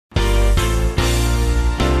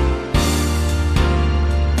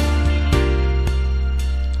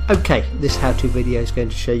Okay, this how-to video is going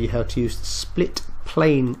to show you how to use the split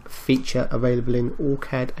plane feature available in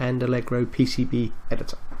OrCAD and Allegro PCB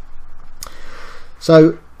editor.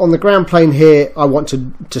 So on the ground plane here, I want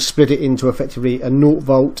to split it into effectively a 0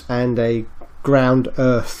 volt and a ground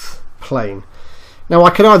earth plane. Now I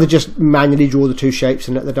can either just manually draw the two shapes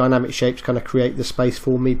and let the dynamic shapes kind of create the space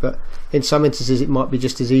for me, but in some instances it might be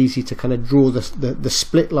just as easy to kind of draw the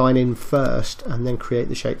split line in first and then create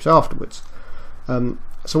the shapes afterwards.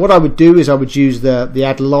 So what I would do is I would use the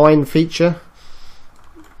add line feature.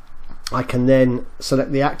 I can then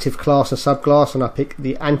select the active class and subclass, and I pick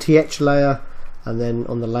the anti-etch layer, and then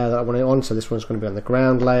on the layer that I want it on, so this one's going to be on the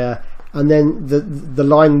ground layer, and then the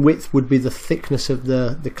line width would be the thickness of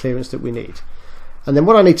the clearance that we need. And then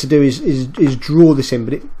what I need to do is draw this in,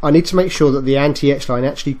 but I need to make sure that the anti-etch line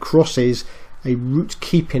actually crosses a root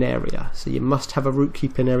keeping area. So you must have a root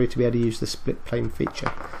keeping area to be able to use the split plane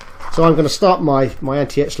feature. So I'm going to start my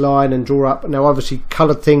anti-etch line and draw up. Now obviously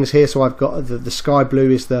coloured things here, so I've got the sky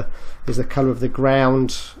blue is the colour of the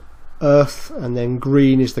ground earth, and then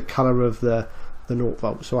green is the colour of the 0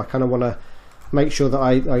 volt. So I kind of want to make sure that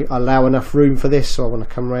I allow enough room for this. So I want to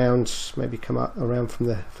come around, maybe come up around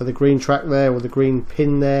for the green track there, or the green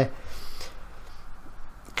pin there.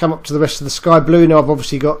 Come up to the rest of the sky blue. Now I've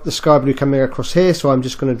obviously got the sky blue coming across here, so I'm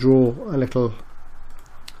just going to draw a little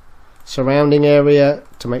surrounding area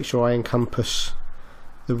to make sure I encompass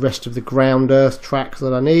the rest of the ground earth track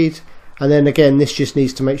that I need. And then again, this just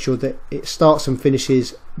needs to make sure that it starts and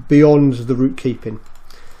finishes beyond the root keeping.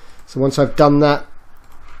 So once I've done that,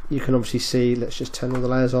 you can obviously see, let's just turn all the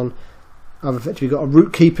layers on, I've effectively got a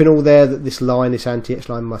root keeping all there that this line, this anti-etch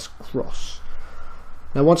line, must cross.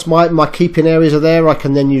 Now once my keeping areas are there, I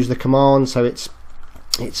can then use the command. So it's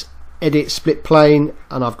edit split plane,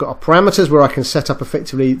 and I've got parameters where I can set up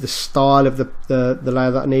effectively the style of the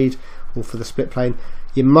layer that I need, or for the split plane.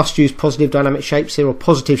 You must use positive dynamic shapes here, or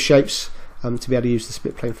positive shapes, to be able to use the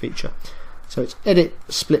split plane feature. So it's edit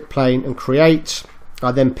split plane and create.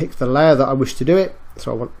 I then pick the layer that I wish to do it.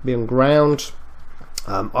 So I want to be on ground.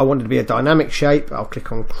 I want it to be a dynamic shape. I'll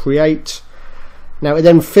click on create. Now it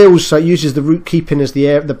then fills, so it uses the root keeping as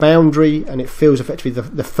the boundary, and it fills effectively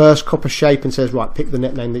the first copper shape and says, right, pick the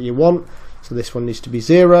net name that you want. So this one needs to be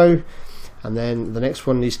 0, and then the next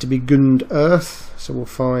one needs to be ground earth. So we'll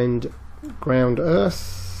find ground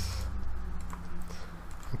earth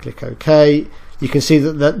and click OK. You can see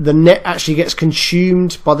that the net actually gets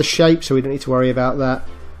consumed by the shape, so we don't need to worry about that.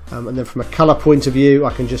 And then from a colour point of view,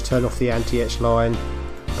 I can just turn off the anti-etch line,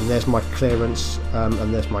 and there's my clearance,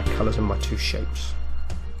 and there's my colours and my two shapes.